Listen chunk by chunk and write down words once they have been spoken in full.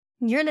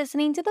You're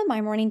listening to the My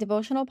Morning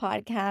Devotional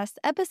Podcast,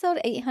 episode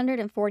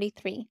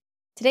 843.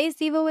 Today's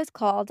Devo is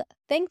called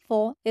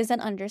Thankful is an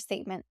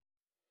Understatement.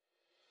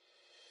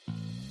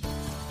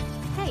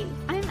 Hey,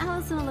 I'm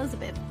Allison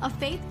Elizabeth, a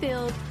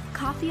faith-filled,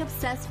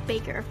 coffee-obsessed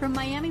baker from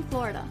Miami,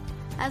 Florida.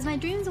 As my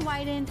dreams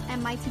widened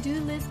and my to-do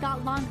list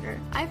got longer,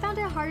 I found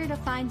it harder to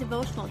find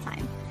devotional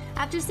time.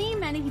 After seeing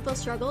many people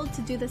struggle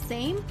to do the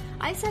same,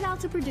 I set out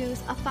to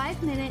produce a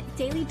 5-minute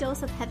daily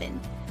dose of heaven.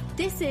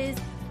 This is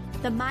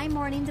the My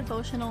Morning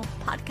Devotional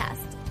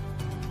Podcast.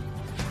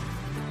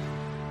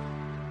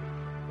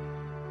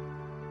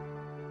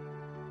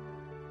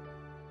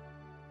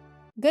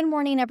 Good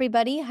morning,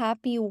 everybody.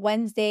 Happy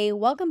Wednesday.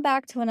 Welcome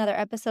back to another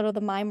episode of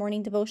the My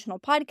Morning Devotional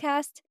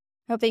Podcast.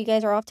 I hope that you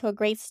guys are off to a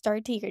great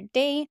start to your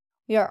day.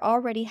 We are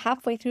already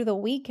halfway through the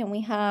week and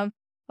we have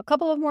a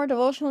couple of more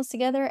devotionals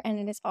together, and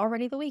it is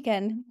already the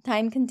weekend.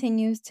 Time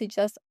continues to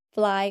just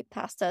fly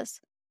past us.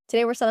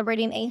 Today we're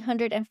celebrating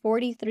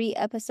 843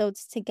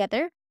 episodes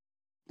together.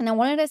 And I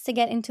wanted us to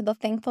get into the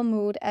thankful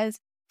mood as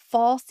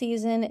fall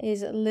season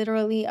is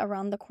literally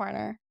around the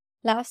corner.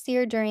 Last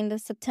year during the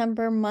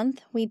September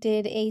month, we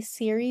did a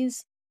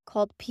series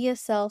called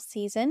PSL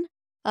Season,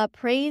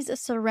 Praise,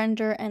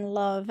 Surrender, and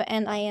Love.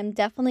 And I am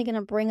definitely going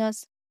to bring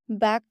us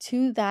back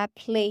to that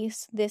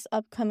place this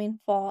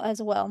upcoming fall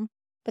as well.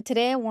 But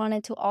today I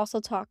wanted to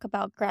also talk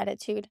about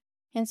gratitude.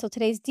 And so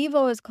today's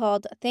Devo is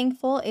called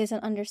Thankful is an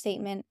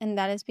Understatement, and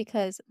that is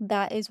because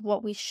that is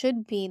what we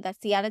should be. That's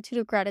the attitude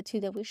of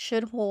gratitude that we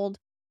should hold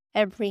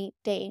every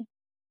day.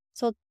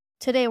 So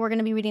today we're going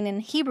to be reading in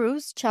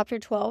Hebrews chapter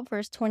 12,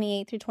 verse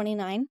 28 through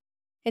 29.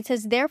 It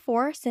says,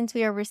 "Therefore, since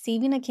we are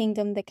receiving a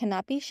kingdom that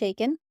cannot be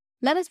shaken,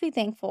 let us be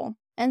thankful,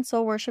 and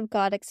so worship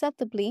God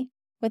acceptably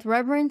with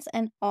reverence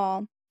and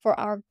awe, for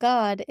our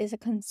God is a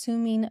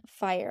consuming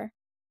fire."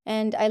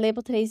 And I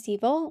label today's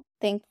Devo,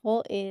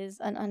 Thankful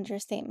is an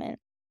Understatement.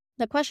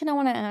 The question I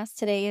want to ask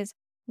today is,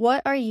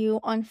 what are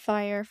you on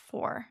fire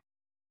for?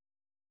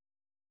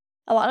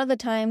 A lot of the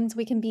times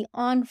we can be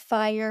on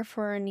fire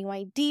for a new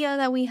idea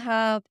that we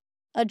have,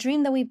 a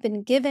dream that we've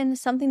been given,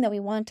 something that we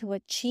want to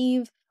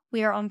achieve.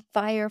 We are on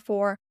fire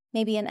for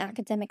maybe an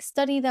academic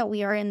study that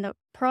we are in the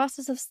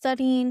process of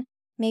studying.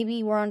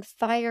 Maybe we're on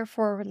fire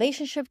for a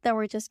relationship that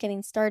we're just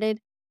getting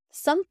started.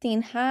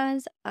 Something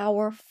has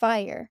our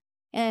fire.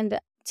 And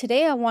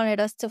today I wanted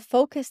us to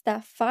focus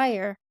that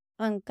fire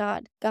on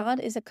God. God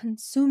is a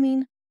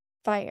consuming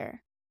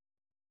fire.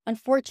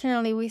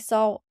 Unfortunately, we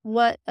saw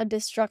what a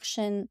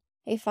destruction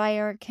a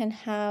fire can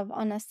have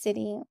on a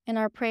city, and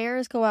our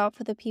prayers go out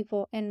for the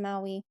people in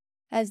Maui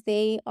as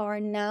they are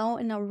now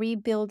in a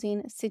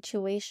rebuilding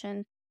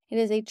situation. It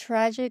is a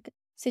tragic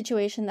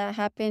situation that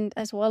happened,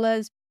 as well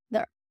as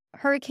the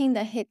hurricane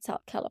that hit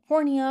South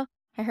California.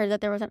 I heard that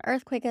there was an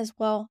earthquake as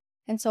well.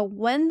 And so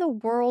when the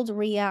world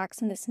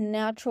reacts in this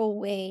natural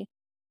way,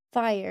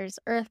 fires,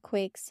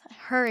 earthquakes,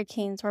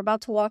 hurricanes, we're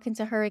about to walk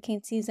into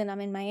hurricane season.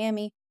 I'm in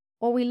Miami.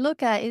 What we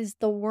look at is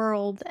the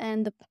world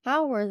and the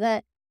power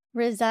that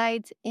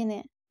resides in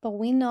it. But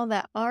we know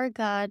that our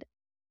God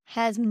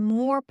has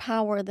more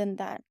power than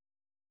that.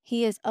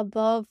 He is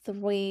above the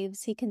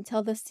waves. He can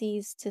tell the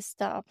seas to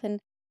stop. And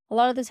a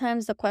lot of the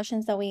times the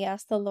questions that we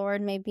ask the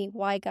Lord may be,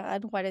 why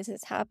God? Why does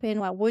this happen?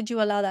 Why would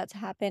you allow that to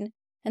happen?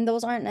 And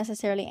those aren't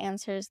necessarily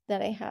answers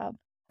that I have.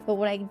 But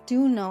what I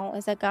do know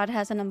is that God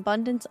has an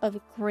abundance of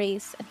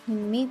grace, and He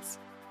meets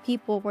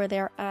people where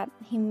they're at.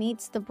 He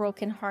meets the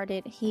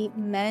brokenhearted. He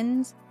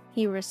mends,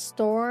 He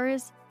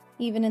restores,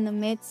 even in the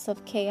midst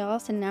of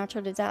chaos and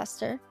natural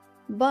disaster.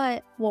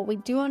 But what we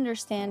do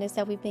understand is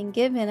that we've been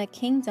given a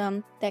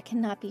kingdom that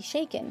cannot be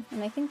shaken.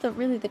 And I think that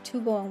really the two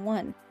go in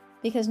one.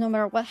 Because no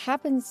matter what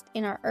happens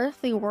in our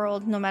earthly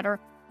world, no matter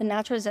the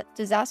natural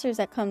disasters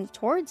that come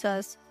towards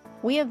us,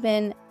 we have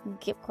been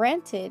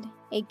granted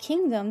a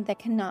kingdom that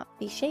cannot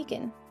be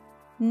shaken.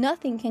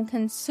 Nothing can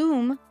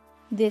consume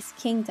this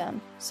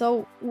kingdom.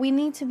 So we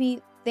need to be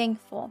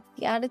thankful,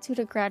 the attitude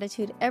of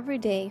gratitude every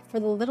day for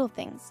the little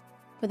things,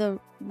 for the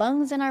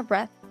lungs in our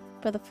breath,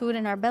 for the food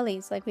in our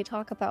bellies, like we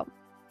talk about,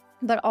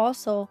 but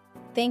also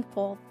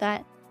thankful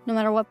that no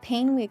matter what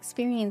pain we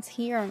experience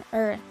here on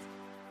earth,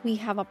 we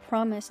have a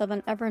promise of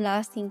an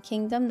everlasting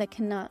kingdom that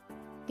cannot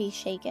be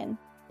shaken.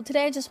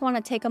 Today, I just want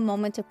to take a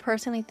moment to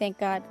personally thank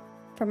God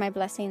for my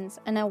blessings,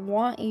 and I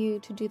want you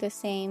to do the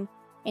same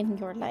in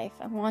your life.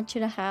 I want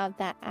you to have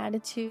that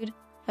attitude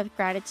of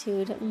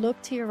gratitude. Look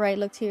to your right,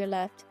 look to your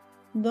left,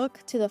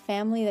 look to the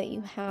family that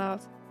you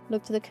have,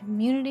 look to the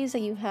communities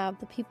that you have,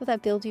 the people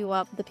that build you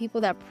up, the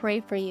people that pray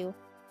for you,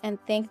 and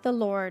thank the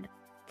Lord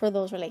for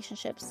those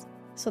relationships.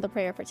 So the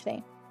prayer for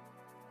today.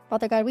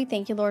 Father God, we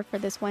thank you, Lord, for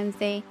this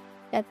Wednesday.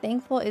 That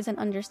thankful is an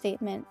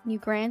understatement. You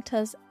grant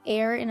us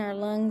air in our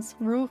lungs,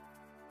 roof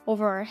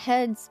over our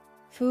heads,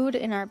 food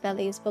in our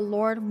bellies. But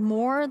Lord,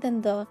 more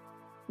than the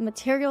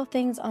material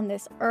things on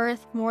this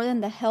earth, more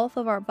than the health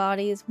of our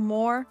bodies,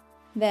 more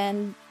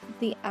than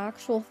the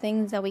actual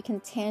things that we can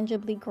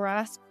tangibly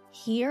grasp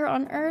here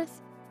on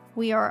earth,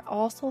 we are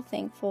also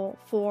thankful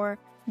for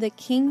the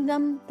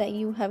kingdom that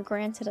you have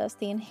granted us,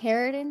 the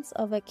inheritance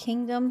of a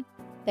kingdom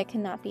that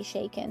cannot be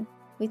shaken.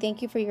 We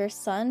thank you for your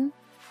Son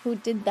who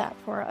did that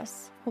for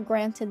us, who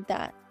granted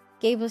that,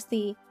 gave us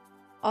the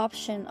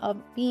option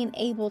of being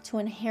able to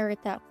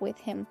inherit that with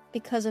him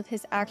because of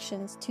his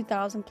actions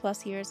 2,000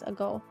 plus years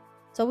ago.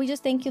 So we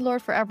just thank you,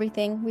 Lord, for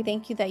everything. We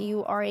thank you that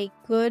you are a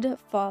good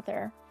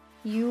Father.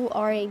 You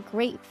are a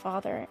great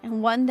Father,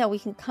 and one that we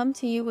can come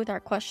to you with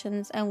our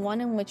questions, and one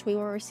in which we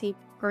will receive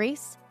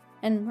grace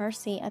and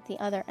mercy at the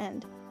other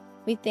end.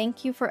 We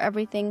thank you for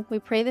everything. We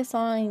pray this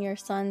all in your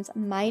Son's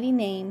mighty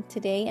name,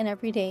 today and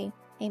every day.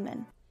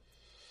 Amen.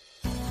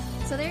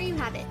 So there you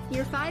have it,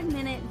 your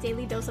 5-minute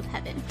daily dose of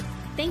heaven.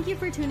 Thank you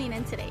for tuning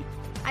in today.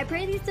 I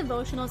pray these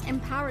devotionals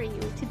empower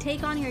you to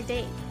take on your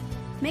day.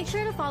 Make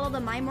sure to follow the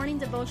My Morning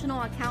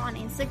Devotional account on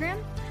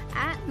Instagram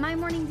at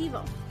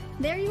MyMorningDevo.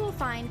 There you will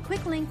find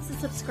quick links to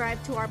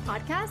subscribe to our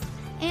podcast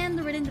and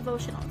the written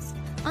devotionals.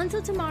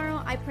 Until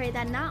tomorrow, I pray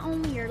that not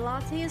only your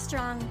latte is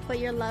strong, but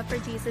your love for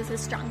Jesus is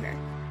stronger.